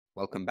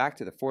Welcome back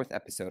to the fourth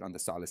episode on the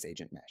Solace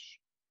Agent Mesh.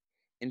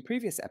 In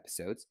previous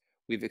episodes,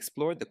 we've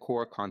explored the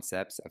core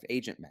concepts of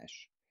agent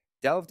mesh,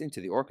 delved into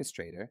the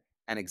orchestrator,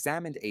 and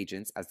examined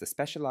agents as the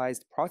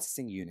specialized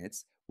processing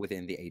units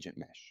within the agent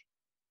mesh.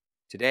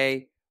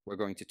 Today, we're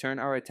going to turn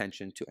our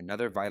attention to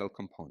another vital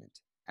component,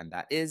 and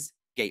that is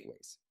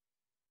gateways.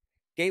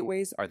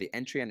 Gateways are the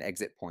entry and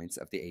exit points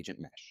of the agent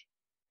mesh,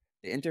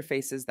 the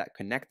interfaces that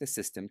connect the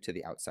system to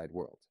the outside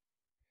world.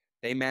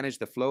 They manage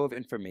the flow of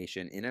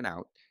information in and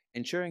out,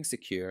 ensuring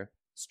secure,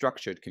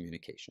 structured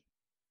communication.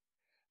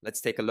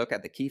 Let's take a look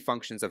at the key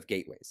functions of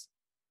gateways.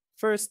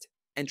 First,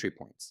 entry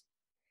points.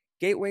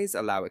 Gateways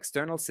allow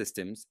external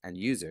systems and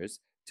users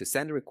to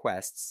send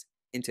requests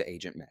into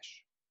agent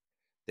mesh.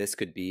 This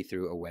could be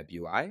through a web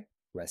UI,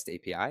 REST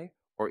API,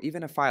 or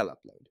even a file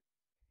upload.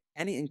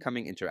 Any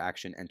incoming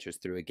interaction enters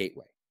through a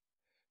gateway.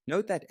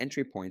 Note that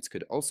entry points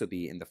could also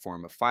be in the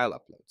form of file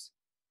uploads.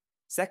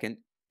 Second,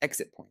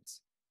 exit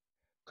points.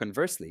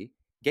 Conversely,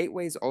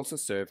 gateways also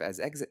serve as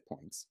exit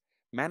points,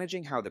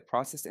 managing how the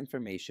processed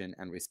information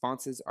and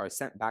responses are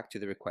sent back to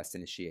the request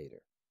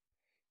initiator.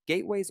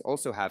 Gateways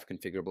also have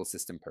configurable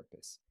system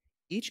purpose.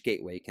 Each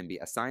gateway can be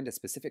assigned a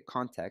specific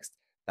context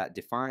that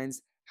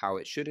defines how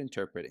it should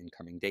interpret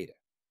incoming data.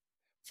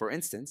 For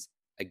instance,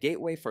 a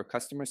gateway for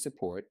customer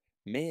support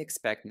may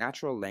expect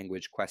natural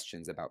language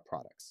questions about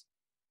products.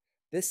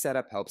 This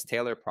setup helps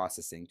tailor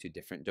processing to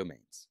different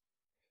domains.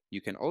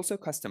 You can also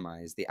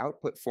customize the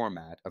output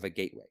format of a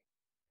gateway.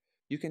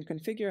 You can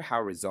configure how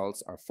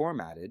results are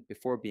formatted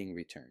before being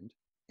returned,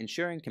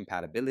 ensuring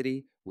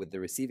compatibility with the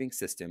receiving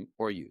system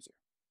or user.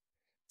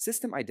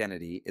 System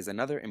identity is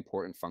another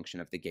important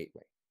function of the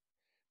gateway.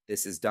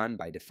 This is done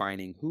by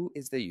defining who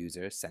is the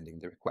user sending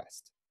the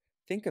request.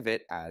 Think of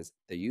it as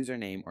the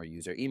username or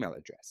user email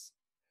address.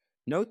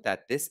 Note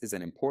that this is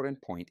an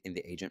important point in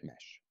the agent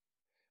mesh.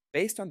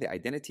 Based on the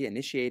identity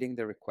initiating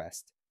the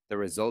request, the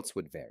results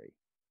would vary.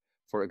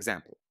 For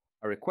example,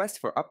 a request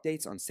for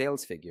updates on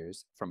sales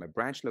figures from a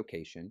branch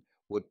location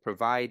would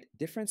provide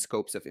different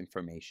scopes of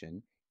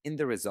information in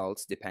the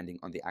results depending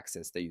on the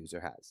access the user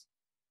has.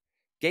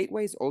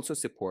 Gateways also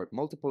support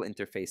multiple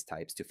interface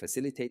types to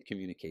facilitate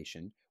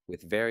communication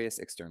with various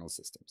external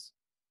systems.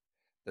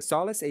 The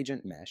Solace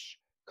Agent Mesh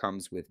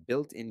comes with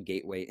built-in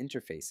gateway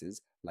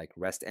interfaces like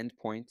REST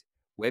Endpoint,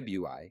 Web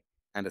UI,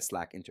 and a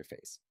Slack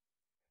interface.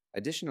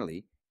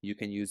 Additionally, you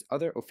can use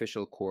other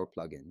official core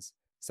plugins,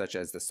 such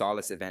as the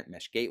Solace Event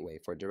Mesh Gateway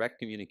for direct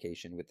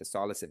communication with the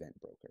Solace Event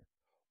Broker,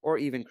 or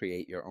even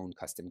create your own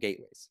custom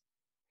gateways.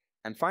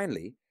 And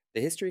finally,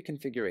 the history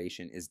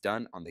configuration is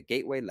done on the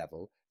gateway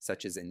level,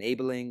 such as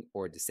enabling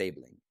or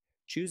disabling,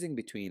 choosing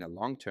between a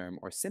long-term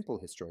or simple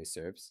history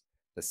serves,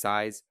 the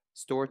size,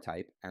 store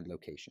type, and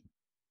location.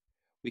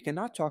 We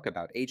cannot talk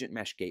about agent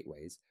mesh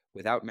gateways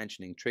without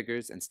mentioning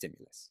triggers and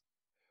stimulus.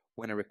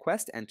 When a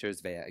request enters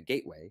via a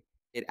gateway,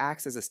 it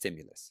acts as a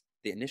stimulus,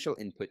 the initial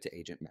input to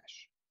agent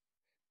mesh.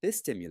 This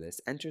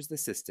stimulus enters the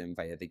system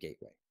via the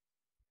gateway.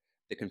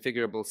 The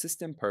configurable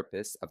system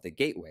purpose of the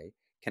gateway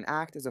can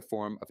act as a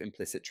form of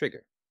implicit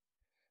trigger.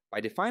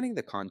 By defining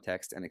the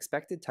context and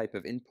expected type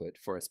of input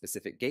for a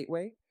specific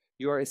gateway,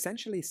 you are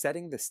essentially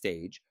setting the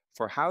stage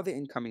for how the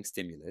incoming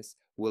stimulus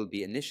will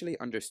be initially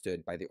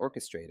understood by the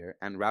orchestrator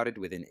and routed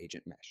within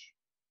agent mesh.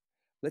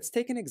 Let's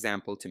take an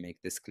example to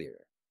make this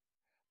clearer.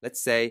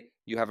 Let's say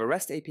you have a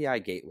REST API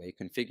gateway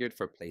configured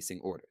for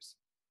placing orders.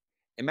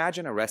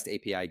 Imagine a REST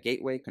API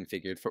gateway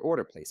configured for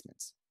order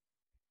placements.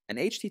 An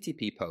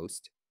HTTP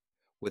post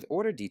with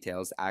order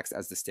details acts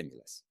as the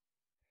stimulus.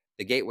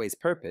 The gateway's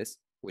purpose,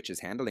 which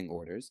is handling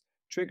orders,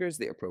 triggers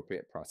the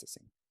appropriate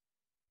processing.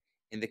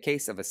 In the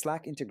case of a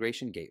Slack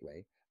integration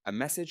gateway, a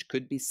message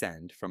could be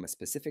sent from a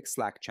specific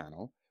Slack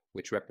channel,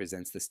 which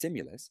represents the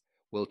stimulus,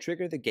 will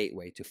trigger the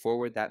gateway to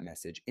forward that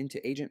message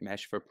into agent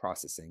mesh for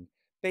processing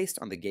based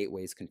on the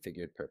gateway's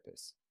configured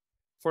purpose.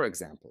 For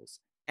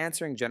examples,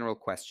 answering general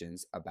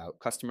questions about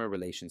customer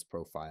relations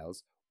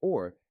profiles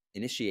or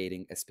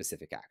initiating a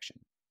specific action.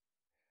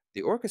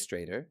 The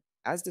orchestrator,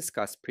 as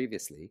discussed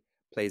previously,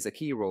 plays a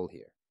key role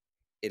here.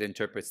 It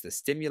interprets the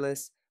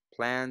stimulus,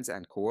 plans,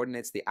 and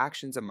coordinates the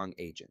actions among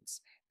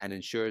agents, and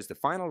ensures the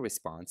final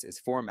response is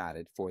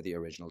formatted for the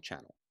original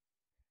channel.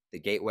 The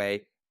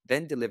gateway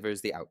then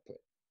delivers the output.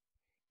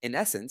 In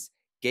essence,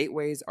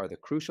 gateways are the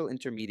crucial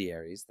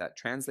intermediaries that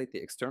translate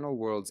the external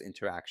world's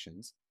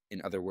interactions,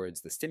 in other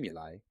words, the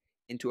stimuli,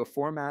 into a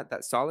format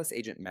that Solace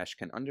Agent Mesh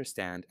can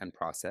understand and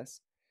process,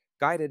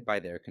 guided by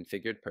their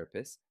configured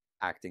purpose,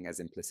 acting as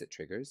implicit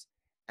triggers,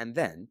 and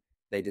then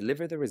they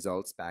deliver the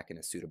results back in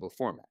a suitable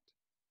format.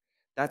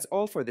 That's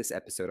all for this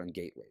episode on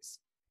gateways.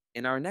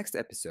 In our next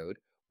episode,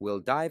 we'll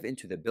dive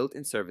into the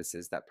built-in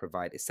services that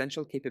provide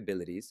essential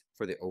capabilities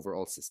for the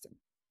overall system.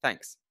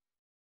 Thanks.